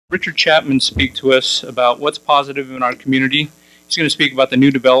Richard Chapman speak to us about what's positive in our community. He's going to speak about the new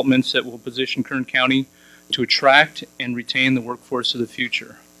developments that will position Kern County to attract and retain the workforce of the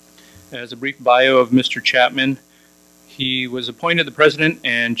future. As a brief bio of Mr. Chapman, he was appointed the President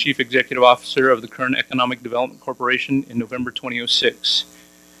and Chief Executive Officer of the Kern Economic Development Corporation in November 2006.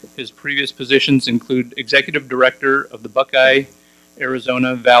 His previous positions include Executive Director of the Buckeye,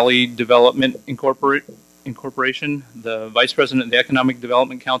 Arizona Valley Development Incorporation, the Vice President of the Economic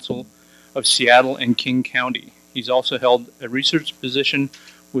Development Council of Seattle and King County. He's also held a research position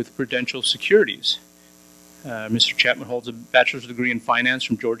with Prudential Securities. Mr. Chapman holds a bachelor's degree in finance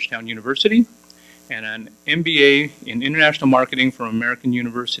from Georgetown University and an MBA in international marketing from American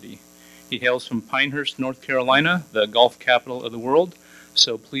University. He hails from Pinehurst, North Carolina, the golf capital of the world.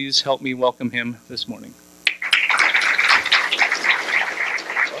 So please help me welcome him this morning.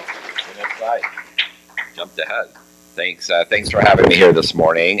 Jumped ahead. Thanks for having me here this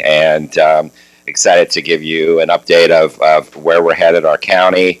morning, and excited to give you an update of where we're headed, our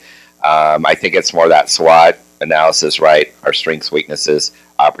county. I think it's more that SWOT analysis, right? Our strengths, weaknesses,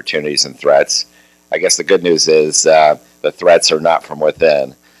 opportunities, and threats. I guess the good news is the threats are not from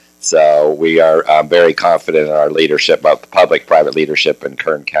within. So we are very confident in our leadership, both public-private leadership in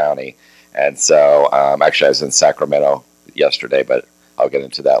Kern County. And so actually I was in Sacramento yesterday, but I'll get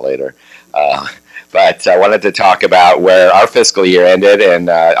into that later. But I wanted to talk about where our fiscal year ended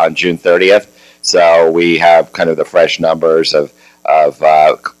on June 30th. So we have kind of the fresh numbers of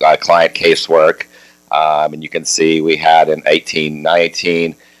client casework. And you can see we had in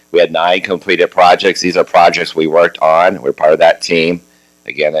 18-19, we had 9 completed projects. These are projects we worked on. We're part of that team.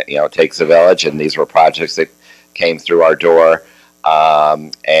 Again, it takes a village, and these were projects that came through our door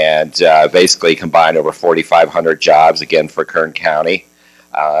and basically combined over 4,500 jobs, again, for Kern County.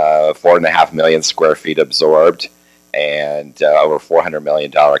 4.5 million square feet absorbed, and over $400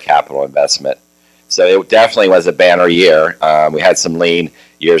 million capital investment. So it definitely was a banner year. We had some lean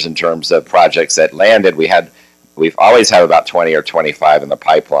years in terms of projects that landed. We've always had about 20 or 25 in the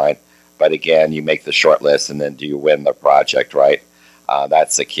pipeline, but again, you make the short list, and then do you win the project, right?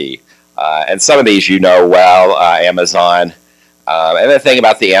 That's the key. And some of these you know well, Amazon. And the thing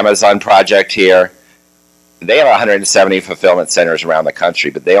about the Amazon project here, they have 170 fulfillment centers around the country,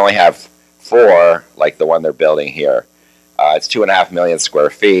 but they only have 4 like the one they're building here. It's 2.5 million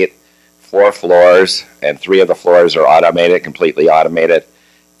square feet, 4 floors, and 3 of the floors are automated, completely automated,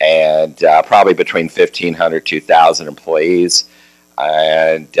 and probably between 1,500, 2,000 employees.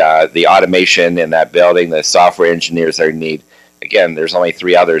 And the automation in that building, the software engineers they need, again, there's only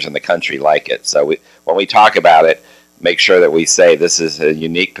 3 others in the country like it. So when we talk about it, make sure that we say this is a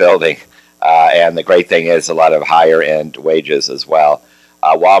unique building. And the great thing is a lot of higher end wages as well.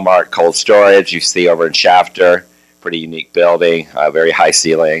 Walmart cold storage, you see over in Shafter, pretty unique building, very high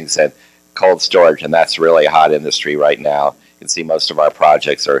ceilings and cold storage, and that's really a hot industry right now. You can see most of our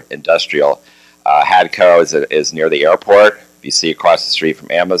projects are industrial. Hadco is near the airport, if you see across the street from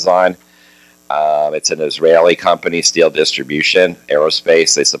Amazon. It's an Israeli company, steel distribution,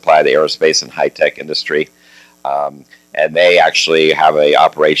 aerospace. They supply the aerospace and high-tech industry. And they actually have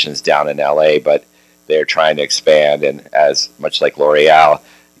operations down in LA, but they're trying to expand. And as much like L'Oreal,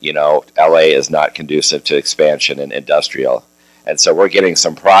 LA is not conducive to expansion in industrial. And so we're getting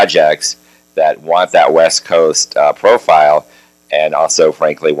some projects that want that West Coast profile, and also,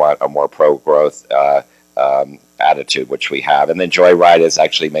 frankly, want a more pro-growth attitude, which we have. And then Joyride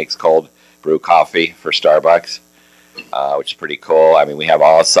actually makes cold brew coffee for Starbucks, which is pretty cool. I mean, we have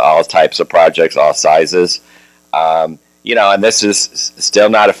all types of projects, all sizes. And this is still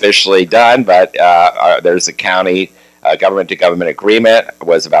not officially done, but there's a county government-to-government agreement. It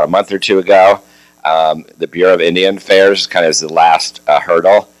was about a month or 2 ago. The Bureau of Indian Affairs kind of is the last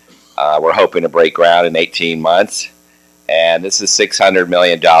hurdle. We're hoping to break ground in 18 months. And this is $600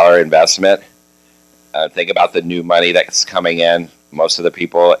 million investment. Think about the new money that's coming in. Most of the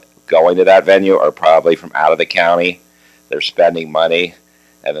people going to that venue are probably from out of the county. They're spending money,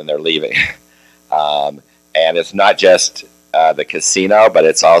 and then they're leaving. And it's not just the casino, but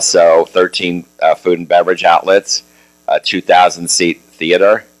it's also 13 food and beverage outlets, a 2,000-seat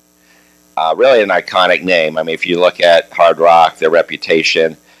theater. Really an iconic name. I mean, if you look at Hard Rock, their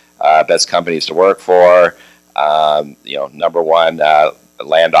reputation, best companies to work for, #1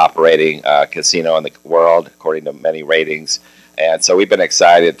 land operating casino in the world, according to many ratings. And so we've been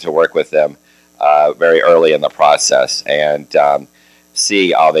excited to work with them very early in the process and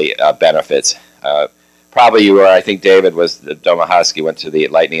see all the benefits. Probably you were, I think David Domahosky went to the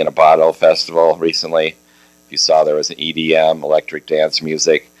Lightning in a Bottle Festival recently. If you saw, there was an EDM, electric dance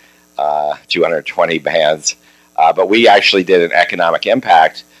music, 220 bands. But we actually did an economic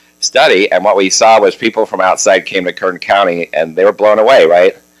impact study, and what we saw was people from outside came to Kern County, and they were blown away,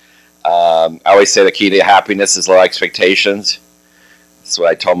 right? I always say the key to happiness is low expectations. That's what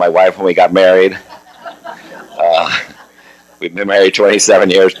I told my wife when we got married. We've been married 27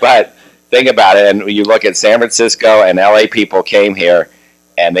 years, but think about it, and you look at San Francisco and LA people came here,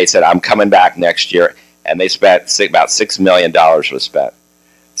 and they said, I'm coming back next year, and they spent about $6 million was spent.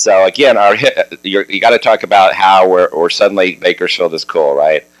 So again, you got to talk about how we're suddenly Bakersfield is cool,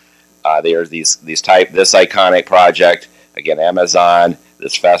 right? There's this iconic project, again, Amazon,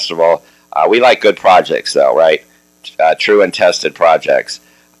 this festival. We like good projects though, right? True and tested projects.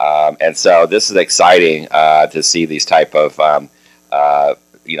 And so this is exciting to see these type of,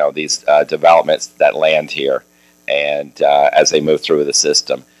 these developments that land here and as they move through the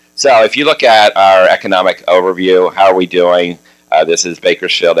system. So if you look at our economic overview, how are we doing? This is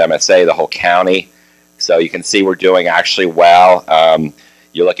Bakersfield MSA, the whole county. So you can see we're doing actually well.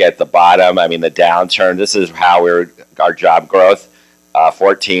 You look at the bottom, I mean the downturn, this is how our job growth.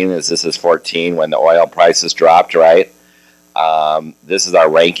 14 is 14 when the oil prices dropped, right? This is our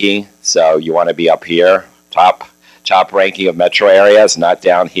ranking, so you want to be up here, top ranking of metro areas, not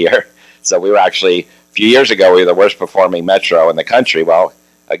down here. So we were actually, a few years ago, we were the worst performing metro in the country. Well,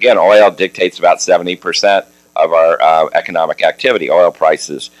 again, oil dictates about 70% of our economic activity, oil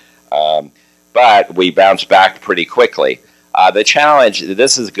prices. But we bounced back pretty quickly. The challenge,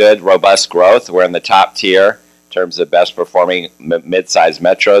 this is good, robust growth. We're in the top tier in terms of best performing mid-sized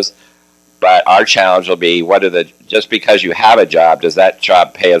metros. But our challenge will be, just because you have a job, does that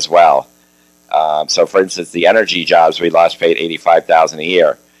job pay as well? So for instance, the energy jobs we lost paid $85,000 a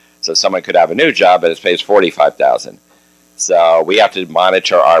year. So someone could have a new job, but it pays $45,000. So we have to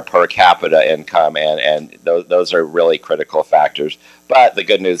monitor our per capita income, and those are really critical factors. But the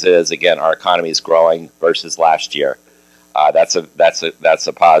good news is, again, our economy is growing versus last year. That's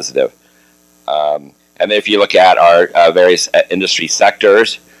a positive. And if you look at our various industry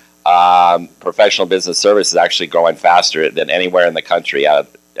sectors, professional business service is actually growing faster than anywhere in the country.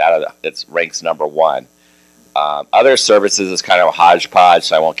 It ranks #1. Other services is kind of a hodgepodge,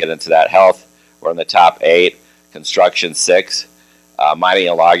 so I won't get into that. Health, we're in the top 8. Construction 6. Mining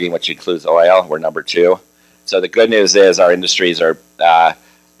and logging, which includes oil, we're #2. So the good news is our industries are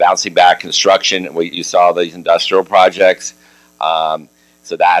bouncing back. Construction, you saw these industrial projects.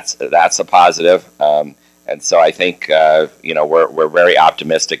 So that's a positive. And so I think we're very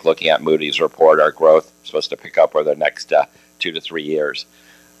optimistic looking at Moody's report. Our growth is supposed to pick up over the next 2 to 3 years.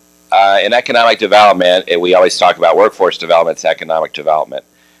 In economic development, we always talk about workforce development as economic development.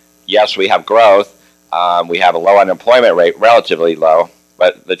 Yes, we have growth. We have a low unemployment rate, relatively low,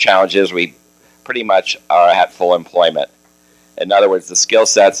 but the challenge is we pretty much are at full employment. In other words, the skill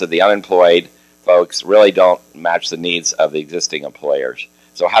sets of the unemployed folks really don't match the needs of the existing employers.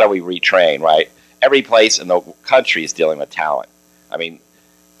 So how do we retrain, right? Every place in the country is dealing with talent. I mean,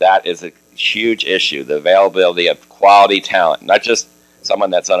 that is a huge issue, the availability of quality talent, not just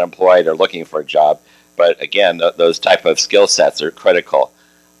someone that's unemployed or looking for a job, but again, those type of skill sets are critical.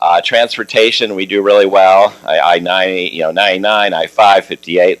 Transportation, we do really well. I-90, 99, I-5,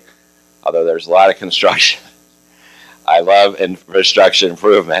 58, although there's a lot of construction. I love infrastructure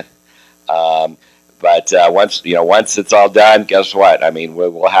improvement. But once it's all done, guess what? I mean,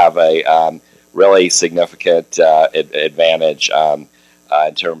 we'll have a really significant advantage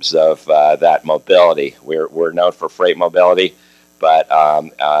in terms of that mobility. We're known for freight mobility, but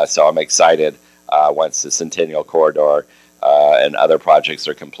so I'm excited once the Centennial Corridor and other projects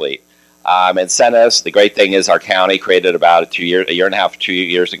are complete. Incentives, the great thing is our county created about a year and a half, 2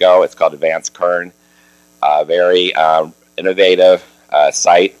 years ago. It's called Advanced Kern. Very innovative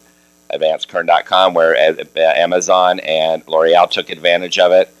site, advancedkern.com, where Amazon and L'Oreal took advantage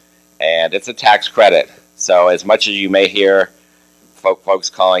of it. And it's a tax credit. So as much as you may hear folks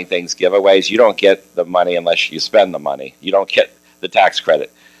calling things giveaways, you don't get the money unless you spend the money. You don't get the tax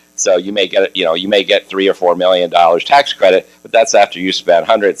credit. So you may get $3 or $4 million tax credit, but that's after you spend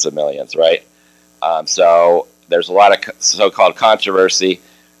hundreds of millions, right? So there's a lot of so-called controversy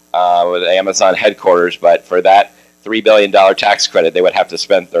with Amazon headquarters, but for that $3 billion tax credit, they would have to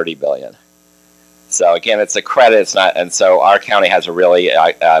spend $30 billion. So again, it's a credit. It's not, and so our county has a really,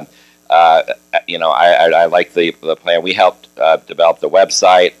 I like the plan. We helped develop the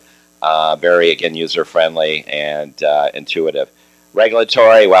website, very again user friendly and intuitive.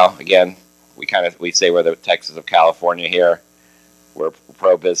 Regulatory, well, again, we say we're the Texas of California here. We're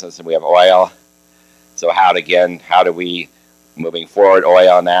pro-business and we have oil. So how do we, moving forward,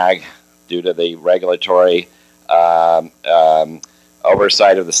 oil and ag, due to the regulatory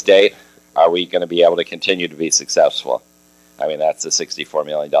oversight of the state, are we going to be able to continue to be successful? I mean, that's a $64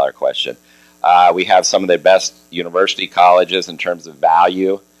 million question. We have some of the best university colleges in terms of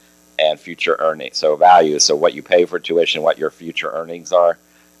value and future earnings. So value, so what you pay for tuition, what your future earnings are.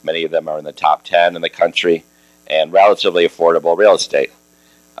 Many of them are in the top 10 in the country, and relatively affordable real estate.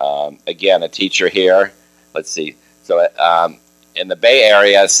 Again, a teacher here, let's see. So in the Bay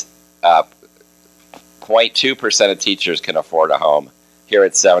Area, 0.2% of teachers can afford a home. Here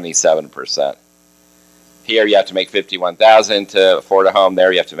it's 77%. Here you have to make $51,000 to afford a home.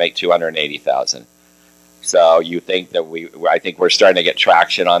 There you have to make $280,000. So you think that I think we're starting to get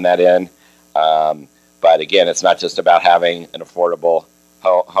traction on that end. But again, it's not just about having an affordable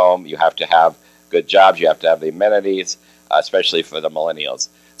home. You have to have good jobs. You have to have the amenities, especially for the millennials.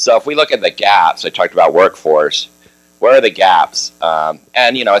 So if we look at the gaps, I talked about workforce. Where are the gaps?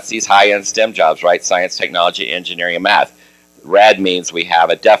 And you know, it's these high-end STEM jobs, right? Science, technology, engineering, and math. Red means we have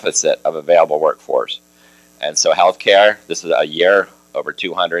a deficit of available workforce. And so healthcare, this is a year, over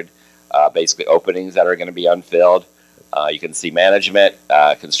 200 basically openings that are going to be unfilled. You can see management,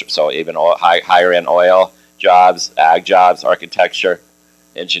 so even higher end oil jobs, ag jobs, architecture,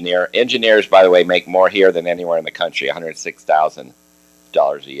 engineers, by the way, make more here than anywhere in the country,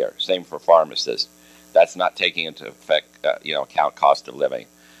 $106,000 a year. Same for pharmacists. That's not taking into effect, account cost of living.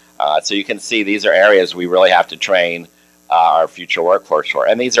 So you can see these are areas we really have to train our future workforce for,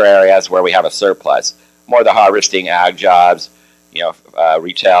 and these are areas where we have a surplus. More the harvesting, ag jobs,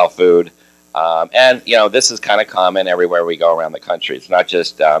 retail, food, and this is kind of common everywhere we go around the country. It's not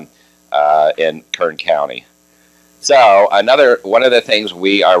just in Kern County. So one of the things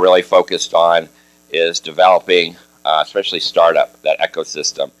we are really focused on is developing, especially startup, that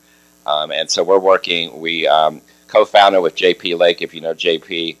ecosystem. And so we're working. We co-founded with JP Lake. If you know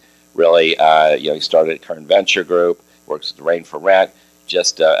JP, really, he started Kern Venture Group. Works with Rain for Rent.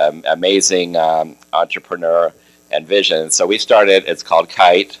 Just an amazing entrepreneur and vision. So we started, it's called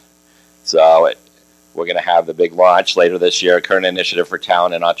KITE. So we're going to have the big launch later this year, Kern Initiative for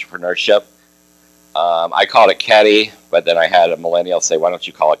Talent and Entrepreneurship. I called it KETI, but then I had a millennial say, why don't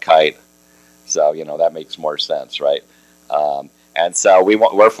you call it KITE? So, that makes more sense, right? And so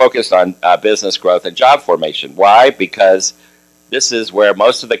we're focused on business growth and job formation. Why? Because this is where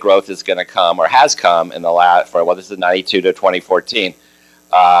most of the growth is going to come, or has come in the this is 92 to 2014.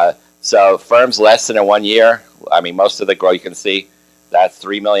 So firms less than in 1 year, I mean, most of the growth you can see, that's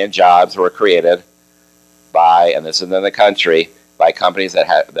 3 million jobs were created by, and this is in the country, by companies that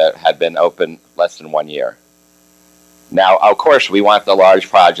had been open less than 1 year. Now, of course, we want the large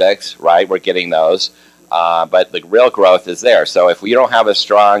projects, right? We're getting those, but the real growth is there. So if we don't have a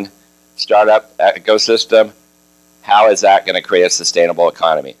strong startup ecosystem, how is that going to create a sustainable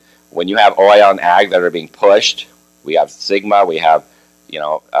economy? When you have oil and ag that are being pushed, we have Sigma, we have,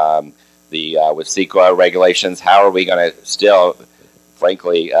 with CEQA regulations, how are we going to still,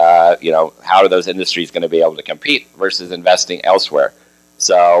 frankly, how are those industries going to be able to compete versus investing elsewhere?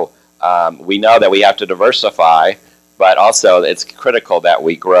 So we know that we have to diversify, but also it's critical that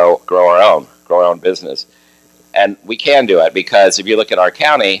we grow our own business. And we can do it because if you look at our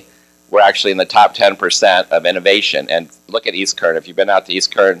county, we're actually in the top 10% of innovation. And look at East Kern. If you've been out to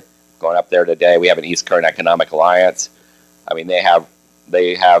East Kern, going up there today, we have an East Kern Economic Alliance. I mean, they have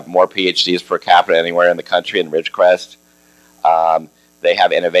more PhDs per capita anywhere in the country in Ridgecrest. They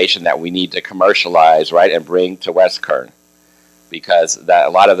have innovation that we need to commercialize, right, and bring to West Kern, because a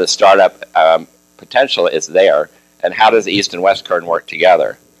lot of the startup potential is there. And how does East and West Kern work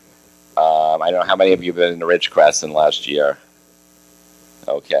together? I don't know how many of you have been to Ridgecrest in the last year.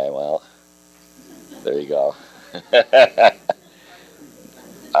 Okay, well, there you go.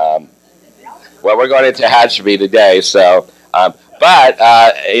 Well, we're going into Hatchby today, so,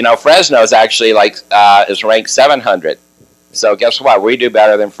 Fresno is actually is ranked 700. So guess what? We do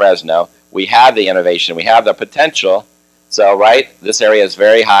better than Fresno. We have the innovation. We have the potential. So, right, this area is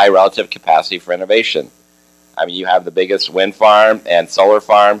very high relative capacity for innovation. I mean, you have the biggest wind farm and solar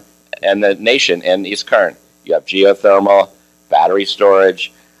farm in the nation in East Kern. You have geothermal, battery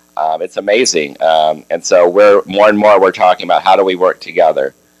storage. It's amazing. And so more and more we're talking about how do we work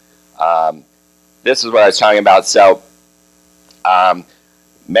together. This is what I was talking about. So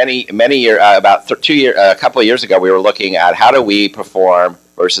many years, about 2 years, a couple of years ago, we were looking at how do we perform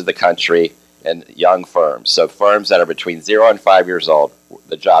versus the country in young firms. So firms that are between 0 and 5 years old,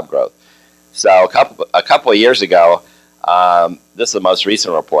 the job growth. So a couple of years ago, this is the most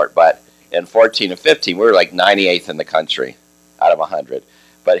recent report, but in 14 and 15, we were like 98th in the country out of 100.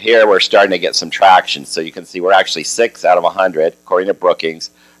 But here we're starting to get some traction. So you can see we're actually 6 out of 100, according to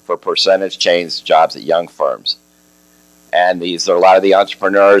Brookings, for percentage change jobs at young firms. And these are a lot of the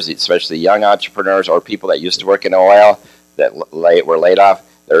entrepreneurs, especially young entrepreneurs or people that used to work in oil, that were laid off.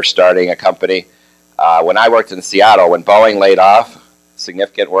 They're starting a company. When I worked in Seattle, when Boeing laid off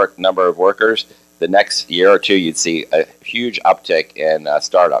significant number of workers, the next year or two you'd see a huge uptick in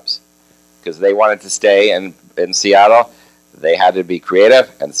startups because they wanted to stay in Seattle. They had to be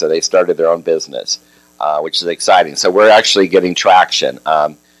creative, and so they started their own business, which is exciting. So we're actually getting traction.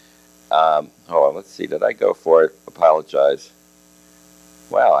 Hold on, let's see. Did I go for it? Apologize.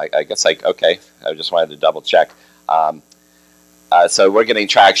 Well, I guess okay. I just wanted to double check. So we're getting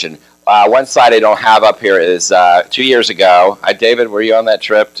traction. One slide I don't have up here is 2 years ago. David, were you on that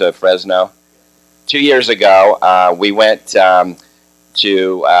trip to Fresno? 2 years ago, we went to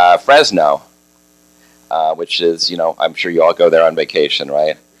Fresno, which is, I'm sure you all go there on vacation,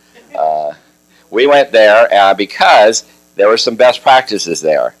 right? We went there because there were some best practices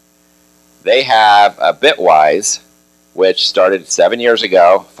there. They have Bitwise, which started 7 years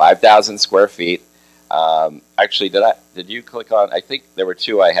ago, 5,000 square feet. Actually, did you click on? I think there were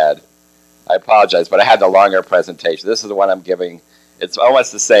two I had. I apologize, but I had the longer presentation. This is the one I'm giving. It's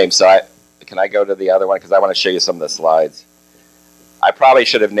almost the same. So can I go to the other one? Because I want to show you some of the slides. I probably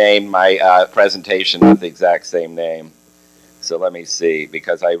should have named my presentation with the exact same name. So let me see,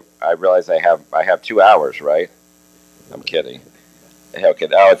 because I realize I have 2 hours, right? I'm kidding. Okay.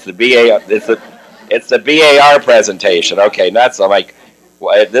 Oh, it's the it's the BAR presentation. Okay, nuts. I'm like,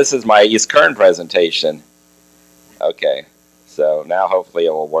 well, this is my East Kern presentation. Okay, so now hopefully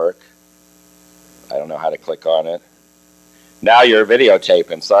it will work. I don't know how to click on it. Now you're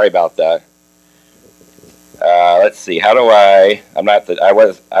videotaping. Sorry about that. Let's see. How do I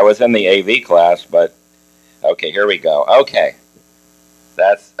was in the AV class, but okay, here we go. Okay.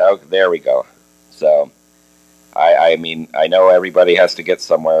 There we go. So I mean, I know everybody has to get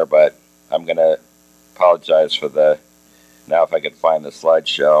somewhere, but I'm going to apologize for now if I could find the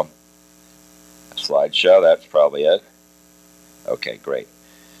slideshow. That's probably it. Okay, great.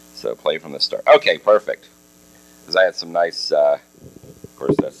 So play from the start. Okay, perfect. Because I had some nice, of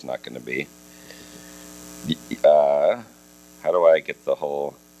course that's not going to be. How do I get the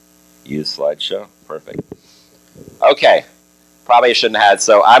whole use slideshow? Perfect. Okay, probably shouldn't have had.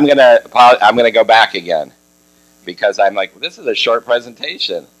 So I'm gonna go back again because I'm like, this is a short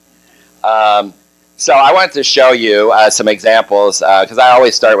presentation. So I wanted to show you some examples because I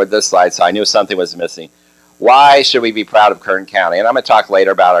always start with this slide, so I knew something was missing. Why should we be proud of Kern County? And I'm going to talk later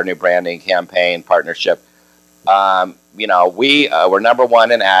about our new branding campaign partnership. We're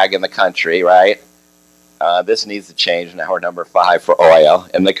 #1 in ag in the country, right? This needs to change. Now we're #5 for oil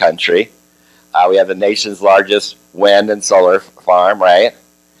in the country. We have the nation's largest wind and solar farm, right?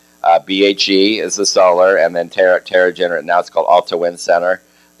 BHE is the solar, and then TerraGen, now it's called Alta Wind Center,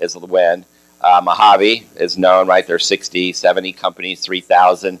 is the wind. Mojave is known, right? There's 60, 70 companies,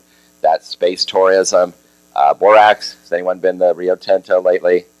 3,000. That's space tourism. Borax, has anyone been to Rio Tinto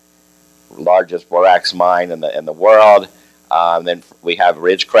lately? Largest borax mine in the world. Then we have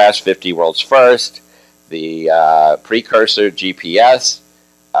Ridgecrest, 50 world's first. The precursor GPS,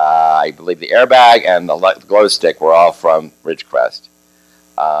 I believe the airbag and the glow stick were all from Ridgecrest.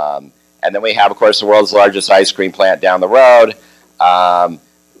 And then we have, of course, the world's largest ice cream plant down the road.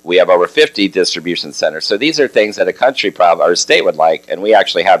 We have over 50 distribution centers. So these are things that a country or a state would like, and we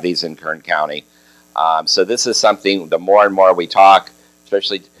actually have these in Kern County. So this is something, the more and more we talk,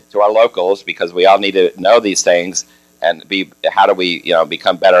 especially to our locals, because we all need to know these things and how do we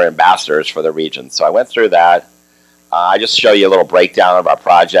become better ambassadors for the region. So I went through that. I just show you a little breakdown of our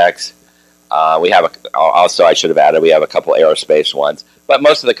projects. We have also, I should have added, we have a couple aerospace ones. But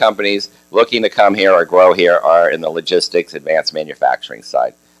most of the companies looking to come here or grow here are in the logistics, advanced manufacturing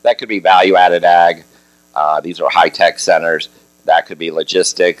side. That could be value-added ag. These are high-tech centers. That could be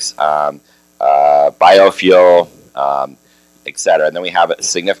logistics, biofuel, etc. And then we have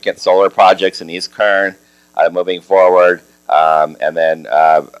significant solar projects in East Kern moving forward, and then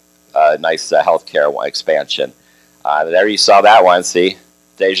a nice healthcare expansion. There you saw that one. See,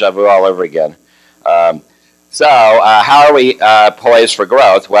 deja vu all over again. So how are we poised for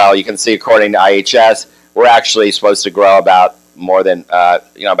growth? Well, you can see according to IHS, we're actually supposed to grow about more than about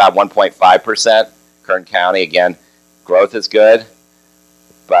 1.5%. Kern County, again, growth is good,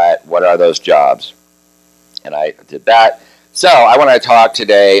 but what are those jobs? And I did that. So I want to talk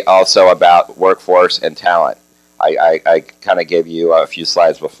today also about workforce and talent. I kind of gave you a few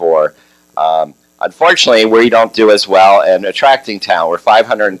slides before. Unfortunately, we don't do as well in attracting talent. We're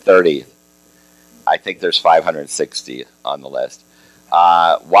 530. I think there's 560 on the list.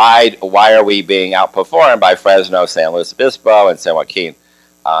 Why are we being outperformed by Fresno, San Luis Obispo, and San Joaquin?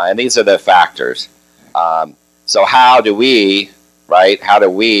 And these are the factors. So how do we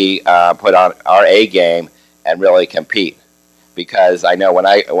put on our A game and really compete? because I know when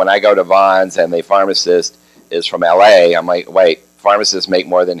I go to Vaughn's and the pharmacist is from LA, I'm like, wait, pharmacists make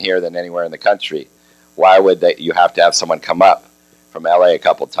more than here than anywhere in the country. Why would you have to have someone come up from LA a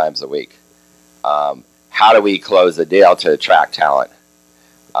couple times a week? How do we close the deal to attract talent?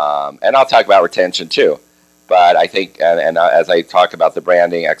 And I'll talk about retention too. But I think, and as I talk about the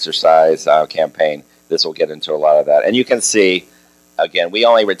branding exercise campaign, this will get into a lot of that. And you can see, again, we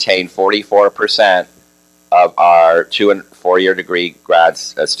only retain 44% of our 2- and 4-year degree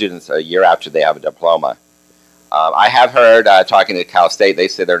grads students a year after they have a diploma. I have heard, talking to Cal State, they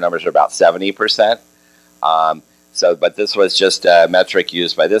say their numbers are about 70%. But this was just a metric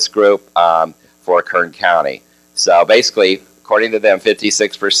used by this group for Kern County. So basically, according to them,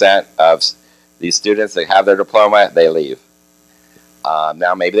 56% of these students that have their diploma, they leave.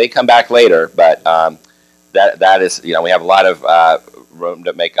 Now, maybe they come back later, but that is, we have a lot of room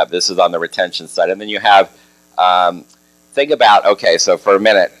to make up. This is on the retention side. And then you have, think about, okay, so for a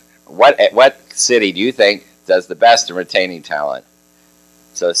minute, what city do you think does the best in retaining talent?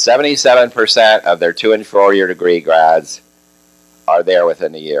 So 77% of their 2- and 4-year degree grads are there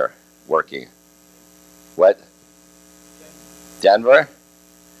within a year working. What? Denver?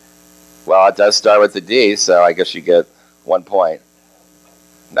 Well, it does start with the D, so I guess you get 1 point.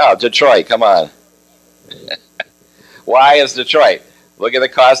 No, Detroit, come on. Why is Detroit? Look at the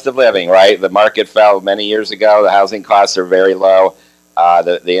cost of living, right? The market fell many years ago. The housing costs are very low.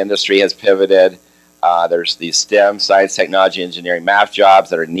 The industry has pivoted. There's these STEM, science, technology, engineering, math jobs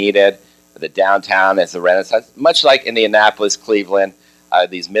that are needed. The downtown is a renaissance, much like Indianapolis, Cleveland,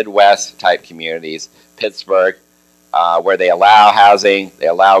 these Midwest type communities, Pittsburgh, where they allow housing, they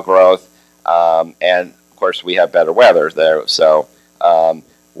allow growth, and of course we have better weather there. So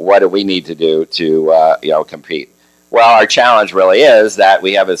what do we need to do to compete? Well, our challenge really is that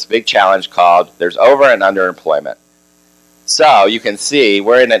we have this big challenge called there's over and underemployment. So you can see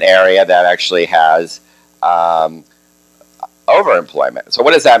we're in an area that actually has overemployment. So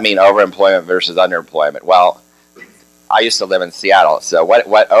what does that mean, overemployment versus underemployment? Well, I used to live in Seattle. So what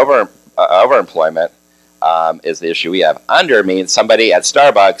overemployment is the issue we have. Under means somebody at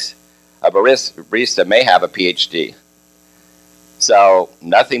Starbucks, a barista may have a PhD. So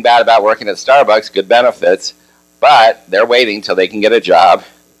nothing bad about working at Starbucks, good benefits, but they're waiting till they can get a job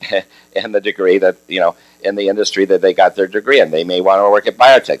in the degree that, in the industry that they got their degree in. They may want to work at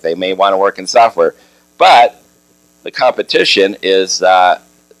biotech. They may want to work in software. But the competition is,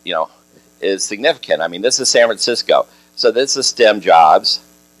 is significant. I mean, this is San Francisco. So this is STEM jobs,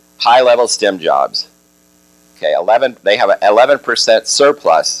 high-level STEM jobs. Okay, they have an 11%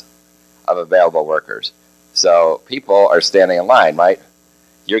 surplus of available workers. So people are standing in line, right?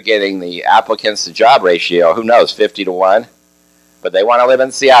 You're getting the applicants to job ratio, who knows, 50 to 1. But they want to live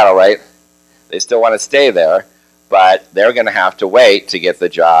in Seattle, right? They still want to stay there, but they're going to have to wait to get the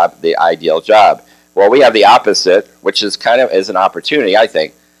job, the ideal job. Well, we have the opposite, which is is an opportunity, I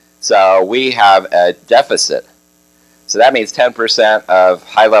think. So we have a deficit. So that means 10% of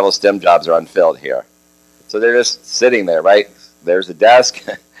high-level STEM jobs are unfilled here. So they're just sitting there, right? There's a desk,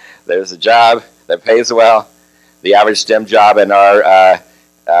 there's a job that pays well. The average STEM job in our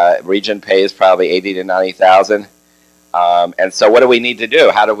region pays probably 80 to 90,000. And so what do we need to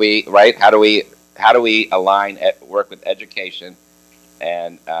do? How do we align, work with education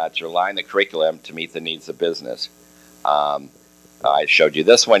and to align the curriculum to meet the needs of business? I showed you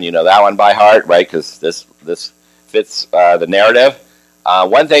this one. You know that one by heart, right? Because this fits the narrative.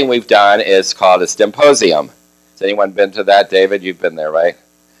 One thing we've done is called a symposium. Has anyone been to that? David, you've been there, right?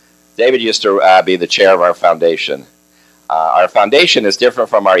 David used to be the chair of our foundation. Our foundation is different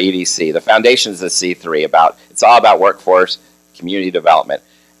from our EDC. The foundation is a C3. It's all about workforce, community development.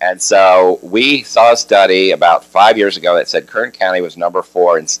 And so we saw a study about 5 years ago that said Kern County was number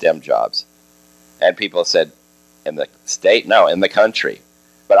 4 in STEM jobs. And people said, in the state? No, in the country.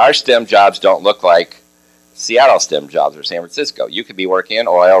 But our STEM jobs don't look like Seattle STEM jobs or San Francisco. You could be working in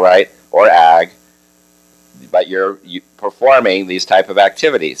oil, right, or ag, but you're performing these type of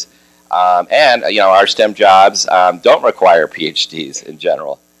activities. And our STEM jobs don't require PhDs in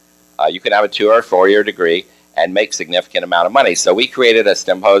general. You can have a 2- or 4-year degree and make significant amount of money. So we created a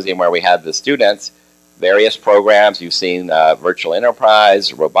symposium where we had the students, various programs. You've seen virtual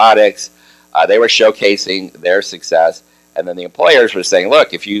enterprise, robotics. They were showcasing their success, and then the employers were saying,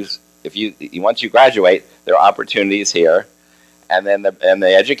 "Look, once you graduate, there are opportunities here." And then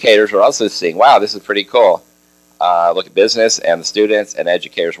the educators were also seeing, "Wow, this is pretty cool." Look at business and the students and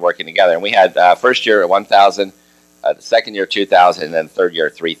educators working together. And we had first year 1,000, the second year 2,000, and then third year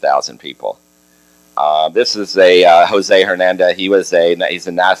 3,000 people. This is a Jose Hernandez. He's a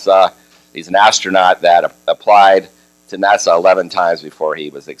NASA. He's an astronaut that applied to NASA 11 times before he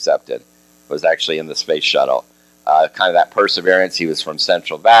was accepted. Was actually in the space shuttle. Kind of that perseverance. He was from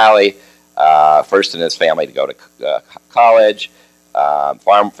Central Valley, first in his family to go to college,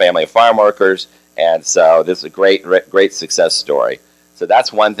 family of farm workers, and so this is a great success story. So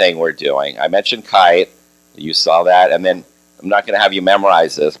that's one thing we're doing. I mentioned kite. You saw that, and then I'm not going to have you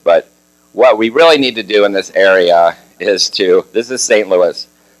memorize this, but what we really need to do in this area is this is St. Louis.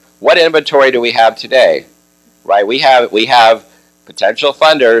 What inventory do we have today? Right, we have potential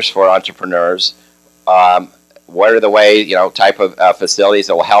funders for entrepreneurs. What are the type of facilities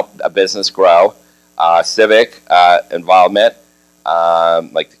that will help a business grow? Civic involvement,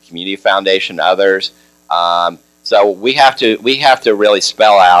 like the community foundation, others. So we have to really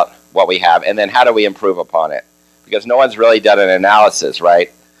spell out what we have, and then how do we improve upon it? Because no one's really done an analysis,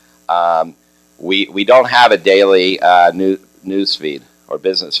 right? We don't have a daily news feed or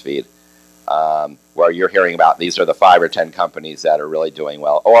business feed where you're hearing about these are the 5 or 10 companies that are really doing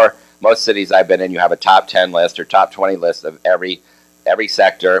well. Or most cities I've been in, you have a top 10 list or top 20 list of every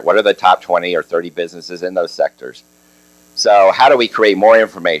sector. What are the top 20 or 30 businesses in those sectors? So how do we create more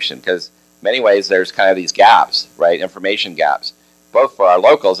information? Because in many ways there's kind of these gaps, right? Information gaps, both for our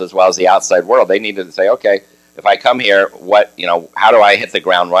locals as well as the outside world. They need to say, okay, if I come here, how do I hit the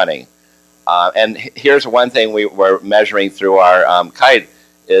ground running? And here's one thing we're measuring through our kite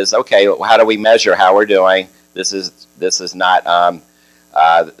is, okay, how do we measure how we're doing? This is not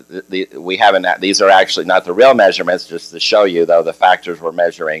these are actually not the real measurements, just to show you though the factors we're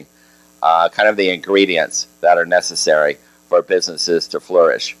measuring, kind of the ingredients that are necessary for businesses to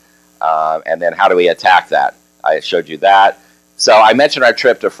flourish, and then how do we attack that? I showed you that. So I mentioned our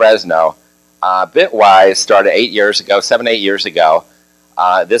trip to Fresno. Bitwise started 7, 8 years ago.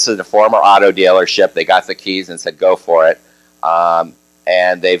 This is a former auto dealership. They got the keys and said, go for it.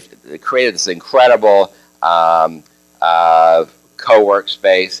 And they've created this incredible co-work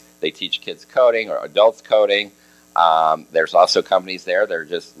space. They teach kids coding or adults coding. There's also companies there that are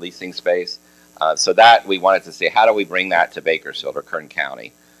just leasing space. So that we wanted to see, how do we bring that to Bakersfield or Kern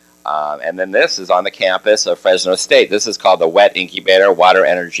County? And then this is on the campus of Fresno State. This is called the WET Incubator, Water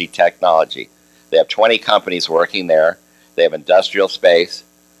Energy Technology. They have 20 companies working there. They have industrial space.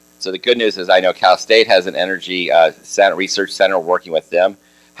 So the good news is I know Cal State has an energy research center working with them.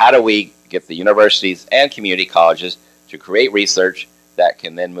 How do we get the universities and community colleges to create research that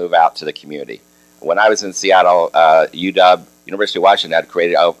can then move out to the community? When I was in Seattle, UW, University of Washington, had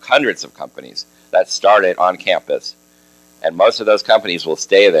created hundreds of companies that started on campus. And most of those companies will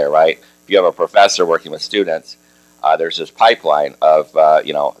stay there, right? If you have a professor working with students, there's this pipeline of,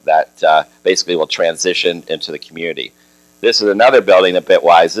 that basically will transition into the community. This is another building at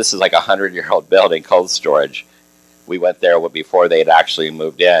Bitwise. This is like a 100-year-old building, cold storage. We went there before they had actually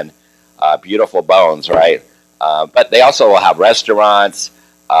moved in. Beautiful bones, right? But they also will have restaurants,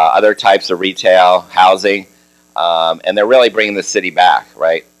 other types of retail, housing, and they're really bringing the city back,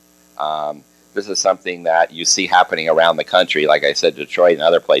 right? This is something that you see happening around the country, like I said, Detroit and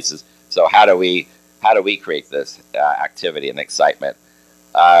other places. So how do we create this activity and excitement?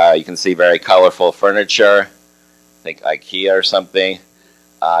 You can see very colorful furniture. Think IKEA or something.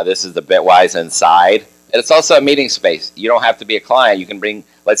 This is the Bitwise inside. And it's also a meeting space. You don't have to be a client. You can bring,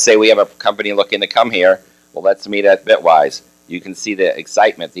 let's say we have a company looking to come here. Well, let's meet at Bitwise. You can see the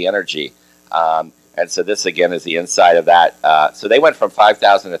excitement, the energy. And so this, again, is the inside of that. So they went from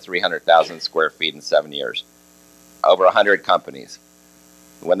 5,000 to 300,000 square feet in 7 years. Over 100 companies.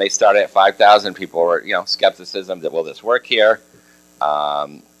 When they started at 5,000, people were, skepticism that, will this work here?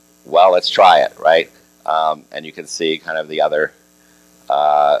 Well, let's try it, right? And you can see kind of the other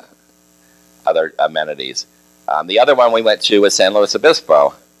amenities. The other one we went to was San Luis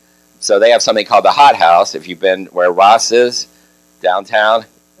Obispo. So they have something called the Hot House. If you've been where Ross is, downtown,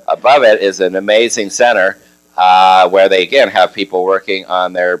 above it is an amazing center where they, again, have people working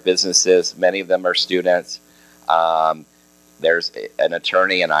on their businesses. Many of them are students. There's an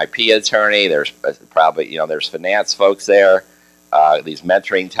attorney, an IP attorney. There's probably, there's finance folks there, these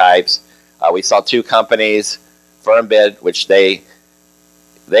mentoring types. We saw 2 companies, FirmBid, which they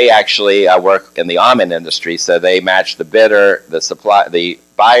actually work in the almond industry, so they match the bidder, the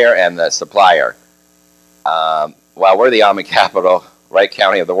buyer, and the supplier. Well, we're the almond capital, right,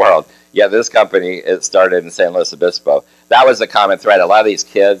 county of the world. Yeah, this company, it started in San Luis Obispo. That was a common thread. A lot of these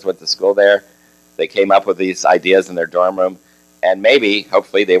kids went to school there. They came up with these ideas in their dorm room, and maybe,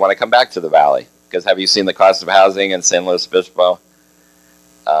 hopefully, they want to come back to the valley. Because have you seen the cost of housing in San Luis Obispo?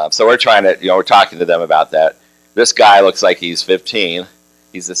 So we're trying to, we're talking to them about that. This guy looks like he's 15.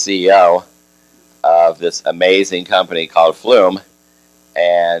 He's the CEO of this amazing company called Flume.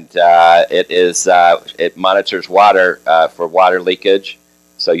 And and it monitors water for water leakage.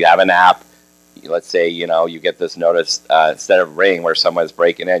 So you have an app. Let's say you get this notice instead of ring where someone's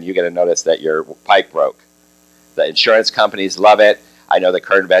breaking in, you get a notice that your pipe broke. The insurance companies love it. I know the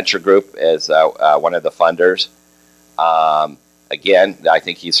Kern Venture Group is one of the funders. Again, I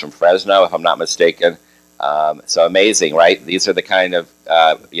think he's from Fresno, if I'm not mistaken. So amazing, right? These are the kind of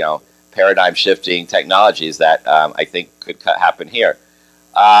paradigm-shifting technologies that I think could happen here.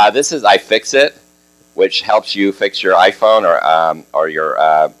 This is iFixit, which helps you fix your iPhone or your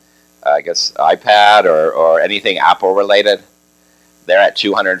I guess iPad or anything Apple related. They're at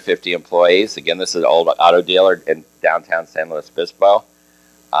 250 employees. Again, this is an old auto dealer in downtown San Luis Obispo.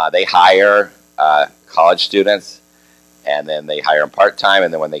 They hire college students, and then they hire them part-time,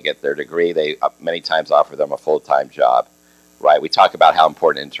 and then when they get their degree, they many times offer them a full-time job. Right? We talk about how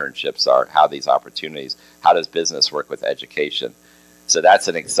important internships are, how these opportunities, how does business work with education. So that's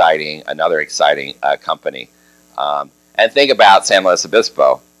another exciting company. And think about San Luis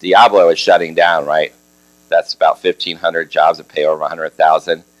Obispo. Diablo is shutting down, right? That's about 1,500 jobs that pay over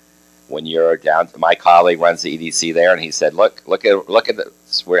 100,000. When you're down, my colleague runs the EDC there, and he said, look at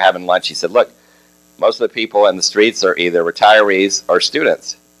this. We're having lunch. He said, look, most of the people in the streets are either retirees or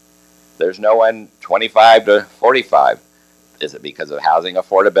students. There's no one 25 to 45. Is it because of housing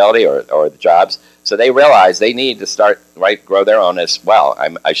affordability or the jobs? So they realize they need to start, grow their own as well.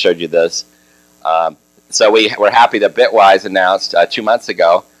 I showed you this. So we're happy that Bitwise announced 2 months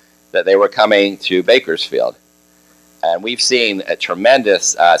ago that they were coming to Bakersfield. And we've seen a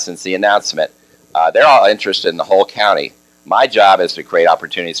tremendous, since the announcement, they're all interested in the whole county. My job is to create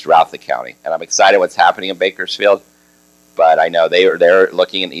opportunities throughout the county. And I'm excited what's happening in Bakersfield. But I know they're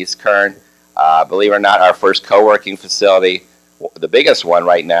looking in East Kern. Believe it or not, our first co-working facility, the biggest one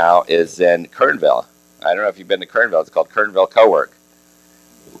right now, is in Kernville. I don't know if you've been to Kernville. It's called Kernville Co-work.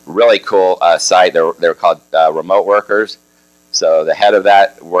 Really cool site. They're called remote workers. So the head of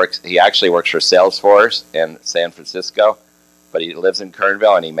that he actually works for Salesforce in San Francisco, but he lives in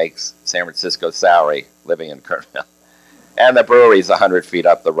Kernville, and he makes San Francisco's salary living in Kernville. And the brewery's 100 feet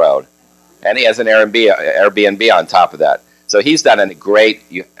up the road. And he has an Airbnb on top of that. So he's done a great,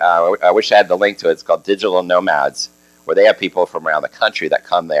 I wish I had the link to it, it's called Digital Nomads, where they have people from around the country that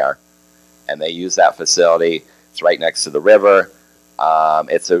come there, and they use that facility. It's right next to the river.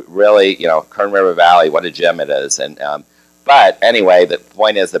 It's a really, Kern River Valley, what a gem it is. And but anyway, the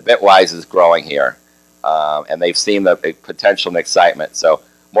point is that Bitwise is growing here, and they've seen the potential and excitement. So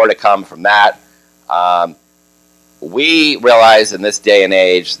more to come from that. We realize in this day and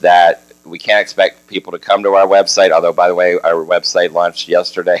age that we can't expect people to come to our website, although, by the way, our website launched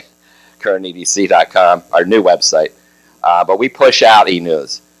yesterday, kernedc.com, our new website. But we push out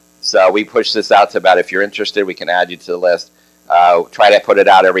e-news. So we push this out to about, if you're interested, we can add you to the list. Try to put it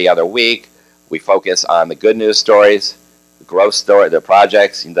out every other week. We focus on the good news stories, the growth story, the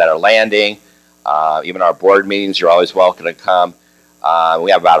projects that are landing. Even our board meetings, you're always welcome to come. We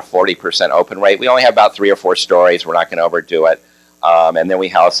have about a 40% open rate. We only have about 3 or 4 stories. We're not going to overdo it. And then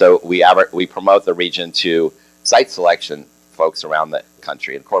we also we promote the region to site selection folks around the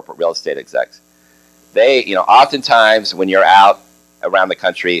country and corporate real estate execs. They, oftentimes when you're out around the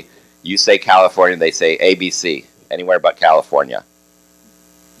country, you say California, they say ABC, anywhere but California.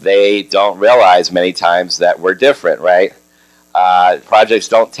 They don't realize many times that we're different, right? Projects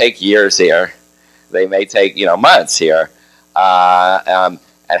don't take years here. They may take, months here. And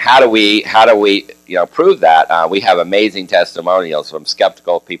how do we prove that? We have amazing testimonials from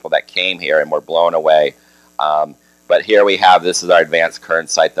skeptical people that came here and were blown away. But here we have, this is our advanced Kern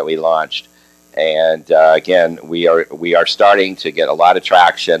site that we launched. And again, we are starting to get a lot of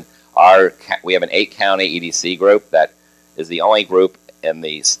traction. We have an 8-county EDC group that is the only group in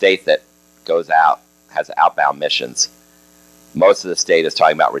the state that goes out, has outbound missions. Most of the state is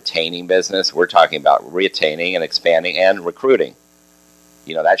talking about retaining business. We're talking about retaining and expanding and recruiting.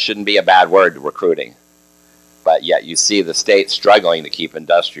 That shouldn't be a bad word, recruiting. But yet you see the state struggling to keep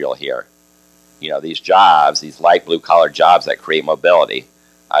industrial here. These jobs, these light blue-collar jobs that create mobility.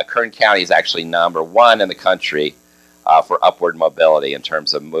 Kern County is actually #1 in the country for upward mobility in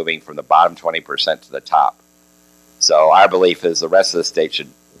terms of moving from the bottom 20% to the top. So our belief is the rest of the state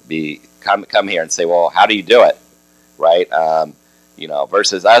should come here and say, well, how do you do it, right?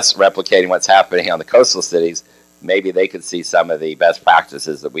 Versus us replicating what's happening on the coastal cities. Maybe they could see some of the best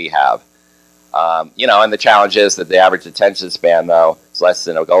practices that we have. And the challenge is that the average attention span, though, is less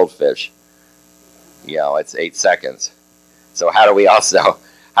than a goldfish. It's 8 seconds. So how do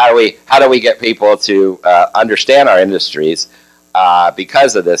we get people to understand our industries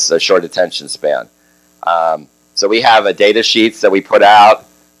because of this short attention span? So we have data sheets that we put out.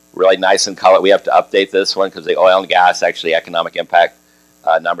 really nice in color. We have to update this one because the oil and gas, actually, economic impact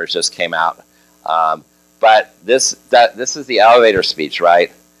numbers just came out. But this is the elevator speech,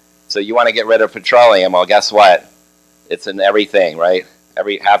 right? So you want to get rid of petroleum. Well, guess what? It's in everything, right?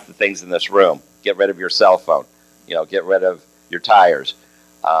 Half the things in this room. Get rid of your cell phone. Get rid of your tires.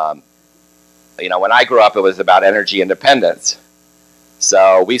 When I grew up, it was about energy independence.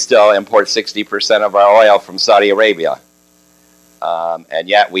 So we still import 60% of our oil from Saudi Arabia. And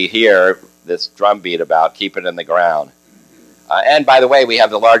yet we hear this drumbeat about keep it in the ground. And by the way, we have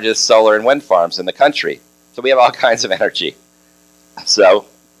the largest solar and wind farms in the country. So we have all kinds of energy. So,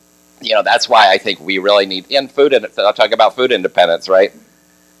 that's why I think we really need, and food, and I'll talk about food independence, right?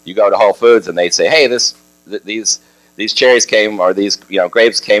 You go to Whole Foods and they say, hey, these cherries came, or these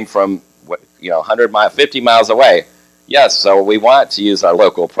grapes came from 50 miles away. Yes, so we want to use our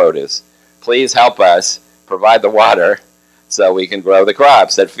local produce. Please help us provide the water so we can grow the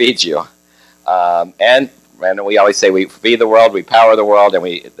crops that feed you. And we always say we feed the world, we power the world, and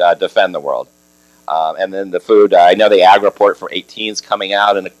we defend the world. And then the food, I know the ag report for 18 is coming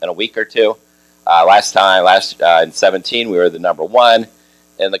out in a week or two. In 17, we were the #1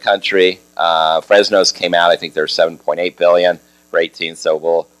 in the country. Fresno's came out, I think there's 7.8 billion for 18, so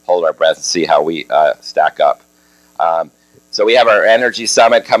we'll hold our breath and see how we stack up. So we have our Energy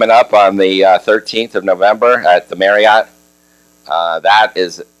Summit coming up on the 13th of November at the Marriott.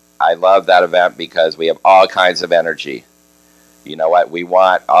 I love that event because we have all kinds of energy. You know what? We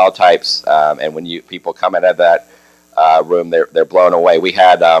want all types, and when people come out of that room, they're blown away. We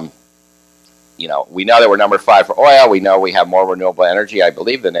had, we know that we're #5 for oil. We know we have more renewable energy, I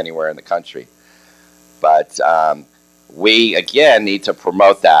believe, than anywhere in the country. But we again need to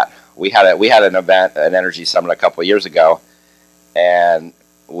promote that. We had an event, an energy summit, a couple of years ago, and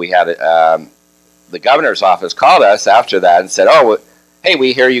we had the governor's office called us after that and said, "Oh, hey,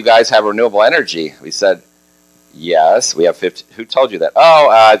 we hear you guys have renewable energy." We said, "Yes, we have 50. Who told you that?"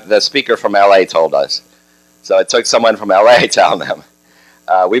 "Oh, the speaker from LA told us." So it took someone from LA telling them.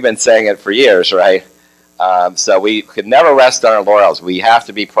 We've been saying it for years, right? So we could never rest on our laurels. We have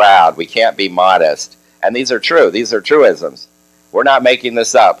to be proud. We can't be modest. And these are true. These are truisms. We're not making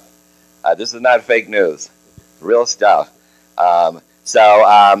this up. This is not fake news. Real stuff.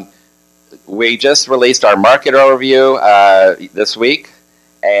 We just released our market overview this week,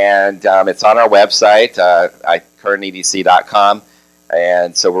 and it's on our website, KernEDC.com.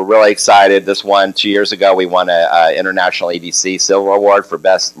 And so we're really excited. This one, 2 years ago, we won an International EDC Silver Award for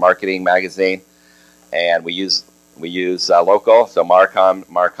Best Marketing Magazine, and we use local. So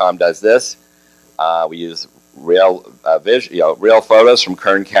Marcom does this. We use real photos from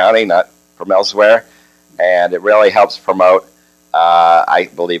Kern County, not from elsewhere, and it really helps promote, I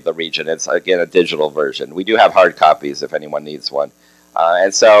believe, the region. It's again a digital version. We do have hard copies if anyone needs one.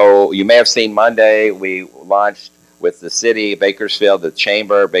 And so you may have seen Monday we launched with the city, Bakersfield, the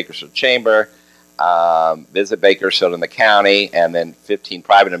chamber, Bakersfield Chamber, Visit Bakersfield in the county, and then 15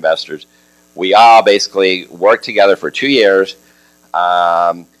 private investors. We all basically worked together for 2 years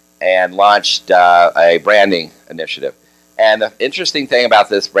and launched a branding initiative. And the interesting thing about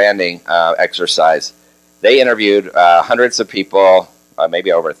this branding exercise, they interviewed hundreds of people,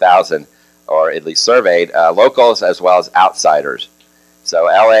 maybe over 1,000, or at least surveyed, locals as well as outsiders. So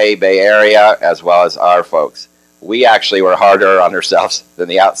LA, Bay Area, as well as our folks. We actually were harder on ourselves than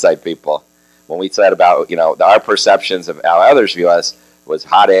the outside people. When we said about, our perceptions of how others view us was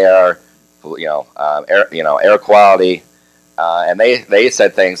hot air, air quality, and they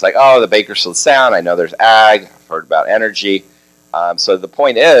said things like, "Oh, the Bakersfield Sound. I know there's ag. I've heard about energy." So the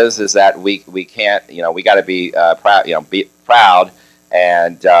point is that we can't, we got to be proud, be proud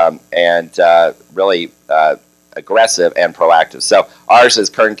and really aggressive and proactive. So ours is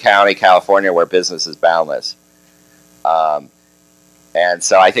Kern County, California, where business is boundless. And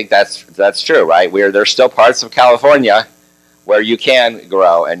so I think that's true, right? There's still parts of California where you can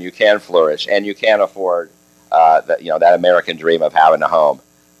grow and you can flourish and you can afford that American dream of having a home.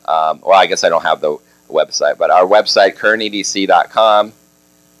 Well, I guess I don't have the website, but our website, KernEDC.com,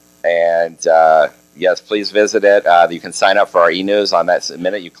 and yes, please visit it. You can sign up for our e-news on that. The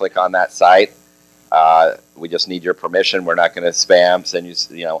minute you click on that site, we just need your permission. We're not going to spam,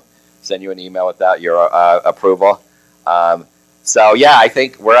 send you an email without your approval. So yeah, I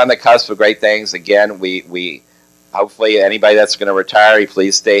think we're on the cusp of great things. Again, we hopefully anybody that's going to retire,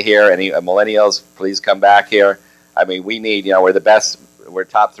 please stay here. Any millennials, please come back here. I mean, we need, we're the best. We're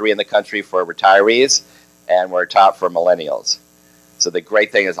top 3 in the country for retirees, and we're top for millennials. So the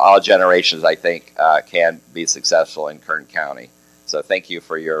great thing is all generations, I think, can be successful in Kern County. So thank you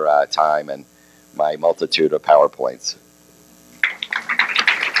for your time and my multitude of PowerPoints.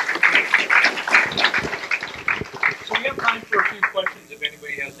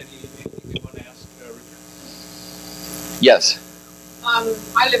 Yes.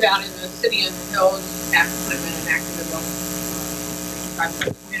 I live out in the city of Hills, I'm an active adult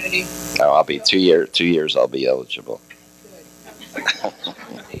community. Oh, I'll be 2 years. 2 years, I'll be eligible. Good.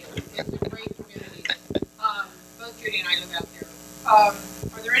 It's a great community. Both Judy and I live out there. Are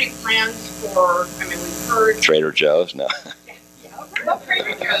there any plans for, I mean, we've heard. Trader Joe's? No. Well,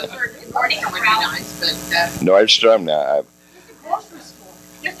 Trader Joe's or Nordstrom would be nice, but. Nordstrom? No. Just a grocery store.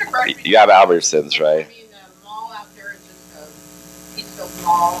 Just a grocery store. You have Albertsons, right? I mean, the mall out there is just a pizza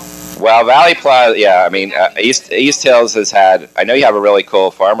mall. Well, Valley Plaza, yeah, I mean, East Hills has had, I know you have a really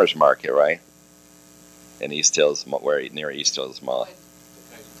cool farmer's market, right? In East Hills, near East Hills Mall.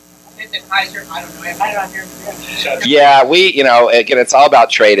 Is it Kaiser? I don't know. I don't know. Yeah, again, it's all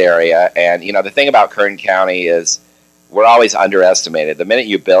about trade area. And, the thing about Kern County is we're always underestimated. The minute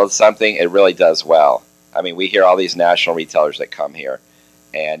you build something, it really does well. I mean, we hear all these national retailers that come here.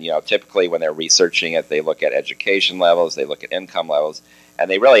 And, typically when they're researching it, they look at education levels, they look at income levels, and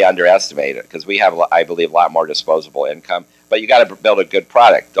they really underestimate it because we have, I believe, a lot more disposable income. But you got to build a good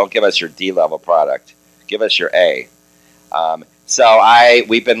product. Don't give us your D-level product. Give us your A.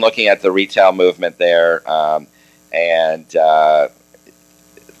 We've been looking at the retail movement there, and the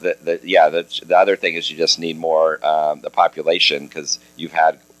other thing is you just need more the population because you've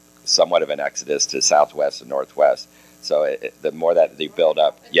had somewhat of an exodus to Southwest and Northwest. So the more that they build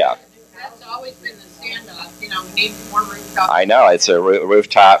up, yeah. That's always been the standoff. We need more rooftop. I know it's a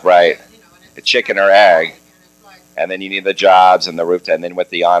rooftop, right? A chicken or egg, and then you need the jobs and the rooftop, and then with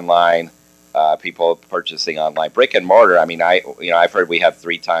the online. People purchasing online, brick and mortar. I mean, I've heard we have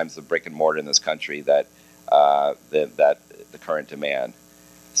 3 times the brick and mortar in this country that the current demand.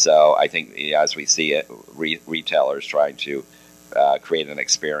 So I think as we see it, retailers trying to create an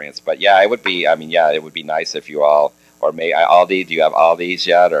experience. But yeah, it would be. I mean, yeah, it would be nice if you all or Aldi. Do you have Aldi's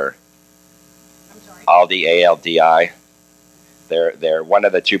yet or? I'm sorry. Aldi, ALDI. They're one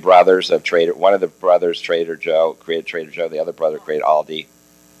of the 2 brothers of Trader. One of the brothers, Trader Joe, created Trader Joe. The other brother created Aldi.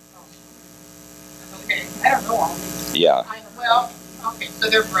 Okay, I don't know all these. Yeah. Okay, so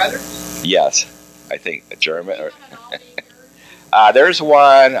they're brothers? Yes, I think a German. Or there's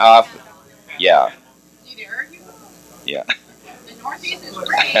one off. Yeah. Yeah. The Northeast is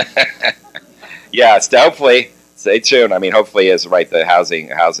great. Yeah, it's hopefully. Stay tuned. I mean, hopefully, is right. The housing,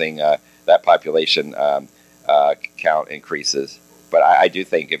 that population count increses. But I do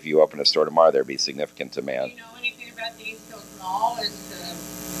think if you open a store tomorrow, there'd be significant demand. Do you know anything about the East Hills Mall?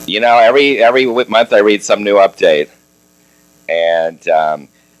 Every month I read some new update, and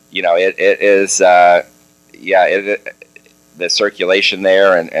it is the circulation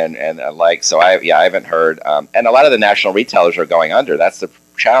there and like so I haven't heard, and a lot of the national retailers are going under. That's the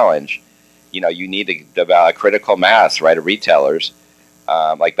challenge. You need to develop a critical mass, right, of retailers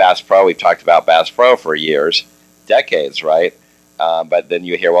like Bass Pro. We've talked about Bass Pro for years, decades, right? But then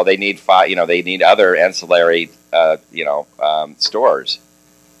you hear, well, they need they need other ancillary stores.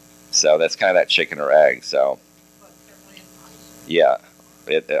 So that's kind of that chicken or egg. So, yeah,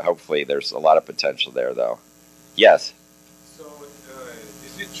 hopefully there's a lot of potential there, though. Yes. So,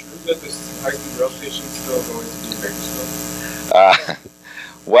 is it true that the high-speed rail station is still going to be in Bakersfield?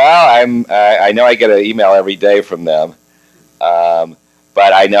 Well, I know I get an email every day from them, but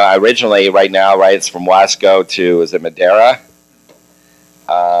I know originally, right now, it's from Wasco to is it Madera?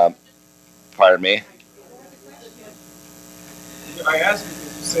 Pardon me. I asked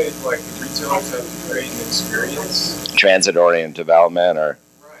because you said like the retailers have to create an experience. Transit-oriented development, or.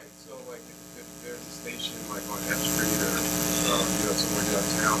 Right. So like if there's a station like on F Street or somewhere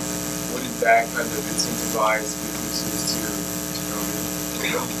downtown, wouldn't that kind of incentivize businesses to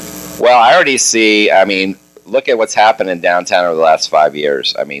Well, I already see. I mean, look at what's happened in downtown over the last 5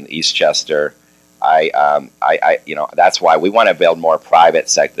 years. I mean, Eastchester. That's why we want to build more private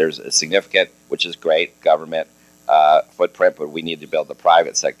sector. There's a significant, which is great, government footprint, but we need to build the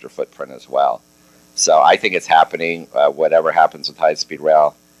private sector footprint as well. So I think it's happening. Whatever happens with high-speed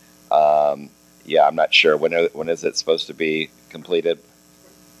rail, I'm not sure when is it supposed to be completed.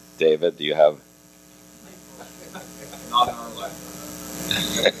 David, do you have? Not in our life.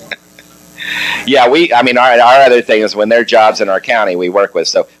 Yeah, our other thing is when there are jobs in our county we work with.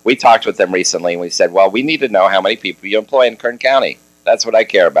 So we talked with them recently and we said, well, we need to know how many people you employ in Kern County. That's what I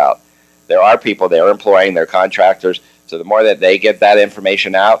care about. There are people they're employing, they're contractors. So the more that they get that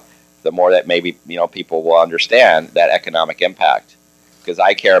information out, the more that maybe people will understand that economic impact. Because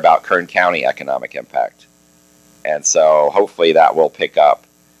I care about Kern County economic impact. And so hopefully that will pick up.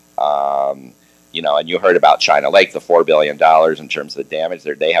 And you heard about China Lake, the $4 billion in terms of the damage.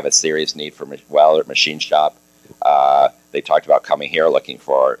 They have a serious need for machine shop. They talked about coming here looking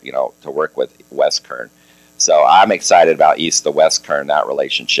for, to work with West Kern. So I'm excited about east to west Kern, that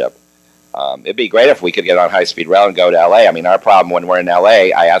relationship. It'd be great if we could get on high-speed rail and go to LA. I mean, our problem when we're in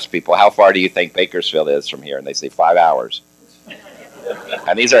LA, I ask people, how far do you think Bakersfield is from here? And they say 5 hours.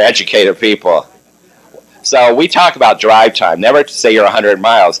 And these are educated people. So we talk about drive time. Never say you're 100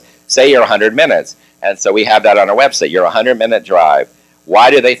 miles. Say you're 100 minutes. And so we have that on our website. You're a 100-minute drive. Why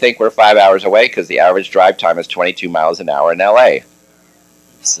do they think we're 5 hours away? Because the average drive time is 22 miles an hour in LA.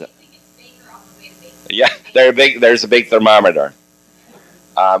 So, yeah, there's a big thermometer.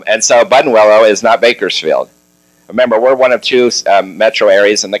 And so Buttonwillow is not Bakersfield. Remember, we're one of two metro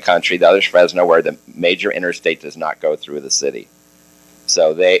areas in the country, the other's Fresno, where the major interstate does not go through the city.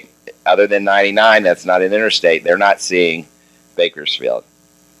 So they, other than 99, that's not an interstate, they're not seeing Bakersfield.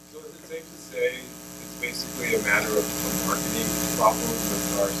 So is it safe to say it's basically a matter of a marketing problem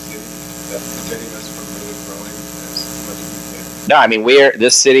with our city that's preventing us from really growing as much as we can? No, I mean,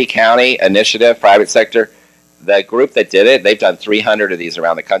 this city, county initiative, private sector, the group that did it, they've done 300 of these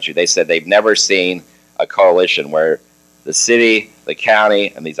around the country. They said they've never seen a coalition where the city, the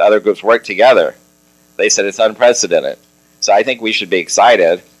county, and these other groups work together. They said it's unprecedented. So I think we should be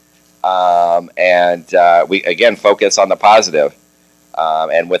excited, and we again focus on the positive.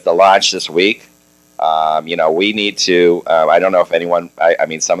 And with the launch this week, you know, we need to. I don't know if anyone. I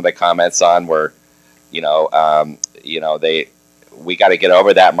mean, some of the comments on were, we got to get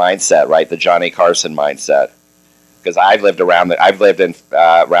over that mindset, right? The Johnny Carson mindset. Because I've lived around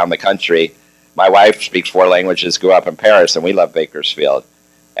the country. My wife speaks 4 languages, grew up in Paris, and we love Bakersfield.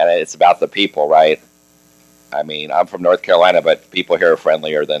 And it's about the people, right? I mean, I'm from North Carolina, but people here are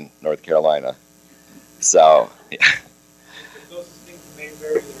friendlier than North Carolina. So. The closest thing to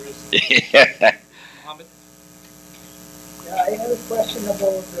Mayberry there is. Yeah. Yeah, I have a question about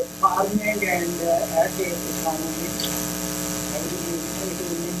the farming and ag economy. I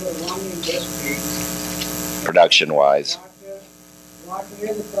remember one industry. Production-wise. What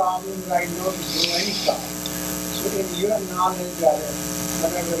is the problem right now to grow any crop? So in your knowledge or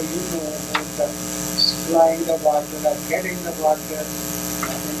whatever you know about the supplying the water or getting the water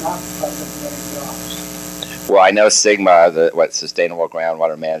and not for the growing crops. Well, I know SGMA, the Sustainable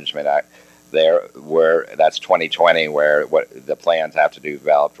Groundwater Management Act, that's 2020, where the plans have to be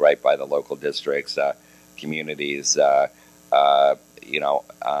developed right by the local districts, communities,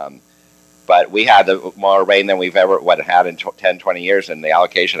 but we had more rain than we've ever had in 10, 20 years, and the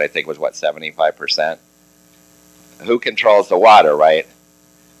allocation, I think, was 75%. Who controls the water, right?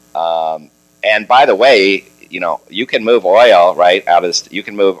 And by the way, you can move oil, right, you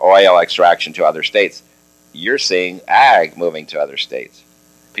can move oil extraction to other states. You're seeing ag moving to other states.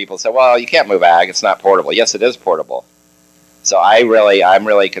 People say, well, you can't move ag, it's not portable. Yes, it is portable. So I'm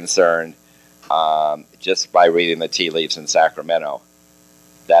really concerned, just by reading the tea leaves in Sacramento,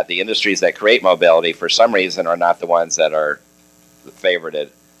 that the industries that create mobility, for some reason, are not the ones that are favorited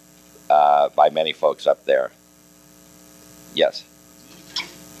by many folks up there. Yes?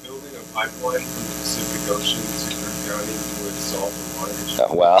 Building a pipeline from the Pacific Ocean to Kern County would solve the water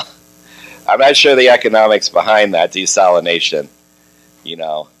issue? Well, I'm not sure the economics behind that desalination.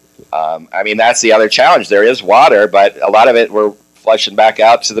 I mean, that's the other challenge. There is water, but a lot of it we're flushing back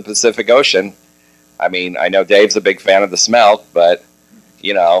out to the Pacific Ocean. I mean, I know Dave's a big fan of the smelt, but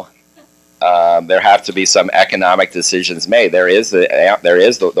there have to be some economic decisions made. There is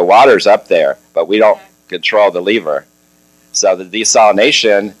the water's up there, but we don't control the lever. So the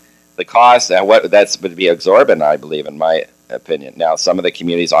desalination, the cost, that's would be exorbitant, I believe, in my opinion. Now, some of the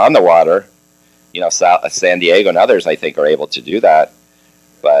communities on the water, San Diego and others, I think, are able to do that.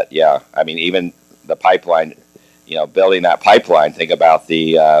 But yeah, I mean, even the pipeline, building that pipeline. Think about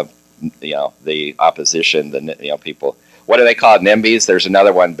the opposition, the people. What do they call it? NIMBYs? There's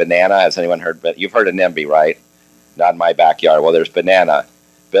another one, banana. Has anyone heard? But you've heard of NIMBY, right? Not in my backyard. Well, there's banana.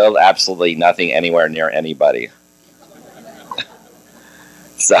 Build absolutely nothing anywhere near anybody.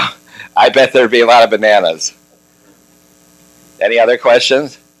 So I bet there'd be a lot of bananas. Any other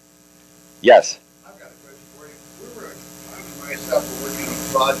questions? Yes. I've got a question for you. I and myself were working on a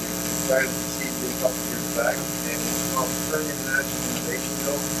project and tried to see a couple years back, and it's called Kern International Innovation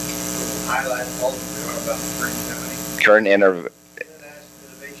Zone. So we'll highlight all of them about Kern County. Kern International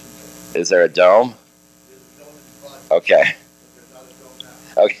Innovation Zone. Is there a dome? There's a dome in the project. Okay. But there's not a dome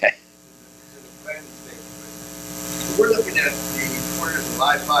now. Okay. It's in the planning stage. So we're looking at the corners of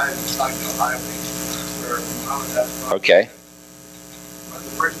I-5 and Stockdale Highway, where Muhammad has. Okay. One of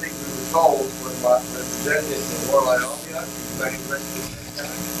the first things we were told was by representatives in Lorelei, Albia, especially residents in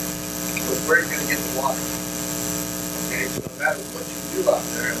town, was where you're going to get the water. Okay, so no matter what you do out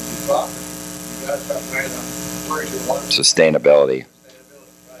there and you profit, you got to start planning on where your water. Sustainability. Sustainability,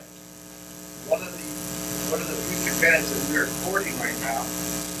 right. One of we're courting right now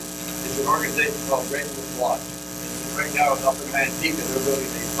is an organization called Redwood Watch. And right now in Upper Manteca, they're building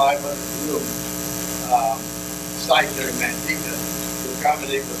a 500-room site there in Manteca to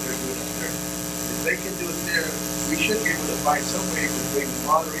accommodate what they're doing up there. If they can do it there, we should be able to find some way to bring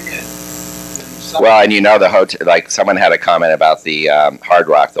Monterey in. Well, and you know the hotel, like someone had a comment about the Hard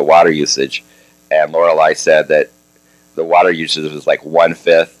Rock, the water usage, and Lorelei said that the water usage was like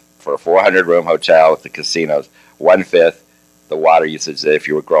 1/5 for a 400-room hotel with the casinos, 1/5 the water usage if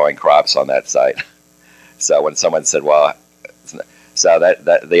you were growing crops on that site. So when someone said, well, so that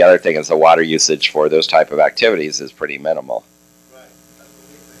the other thing is the water usage for those type of activities is pretty minimal. Right, that's what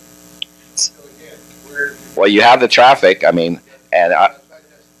we think. So again, well, you have the traffic, I mean, and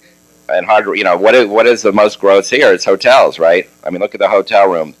hard, you know, what is the most growth here? It's hotels, right? I mean, look at the hotel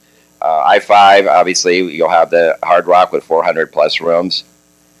room. I-5, obviously, you'll have the Hard Rock with 400 plus rooms.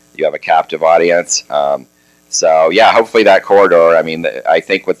 You have a captive audience. So yeah, hopefully that corridor. I mean, I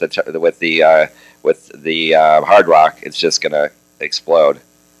think with the Hard Rock, it's just going to explode.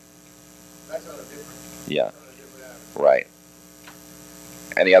 that's not a different. Yeah. Not a different avenue. Right.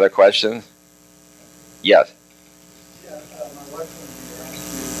 Any other questions? Yes. Yeah, my wife wanted me to ask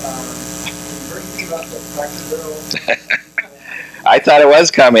you, bringing about the Cracker Barrel. I thought it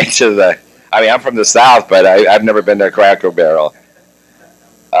was coming to the. I mean, I'm from the South, but I've never been to a Cracker Barrel.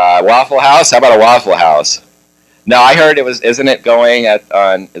 Waffle House? How about a Waffle House? No, I heard it was. Isn't it going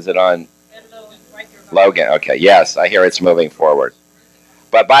on? Is it on Logan? Okay. Yes, I hear it's moving forward.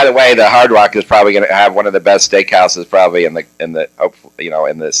 But by the way, the Hard Rock is probably going to have one of the best steakhouses probably in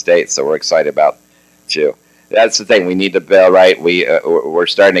the States. So we're excited about too. That's the thing. We need to build right. We're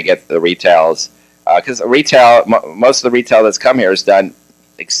starting to get the retails because most of the retail that's come here has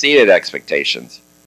exceeded expectations.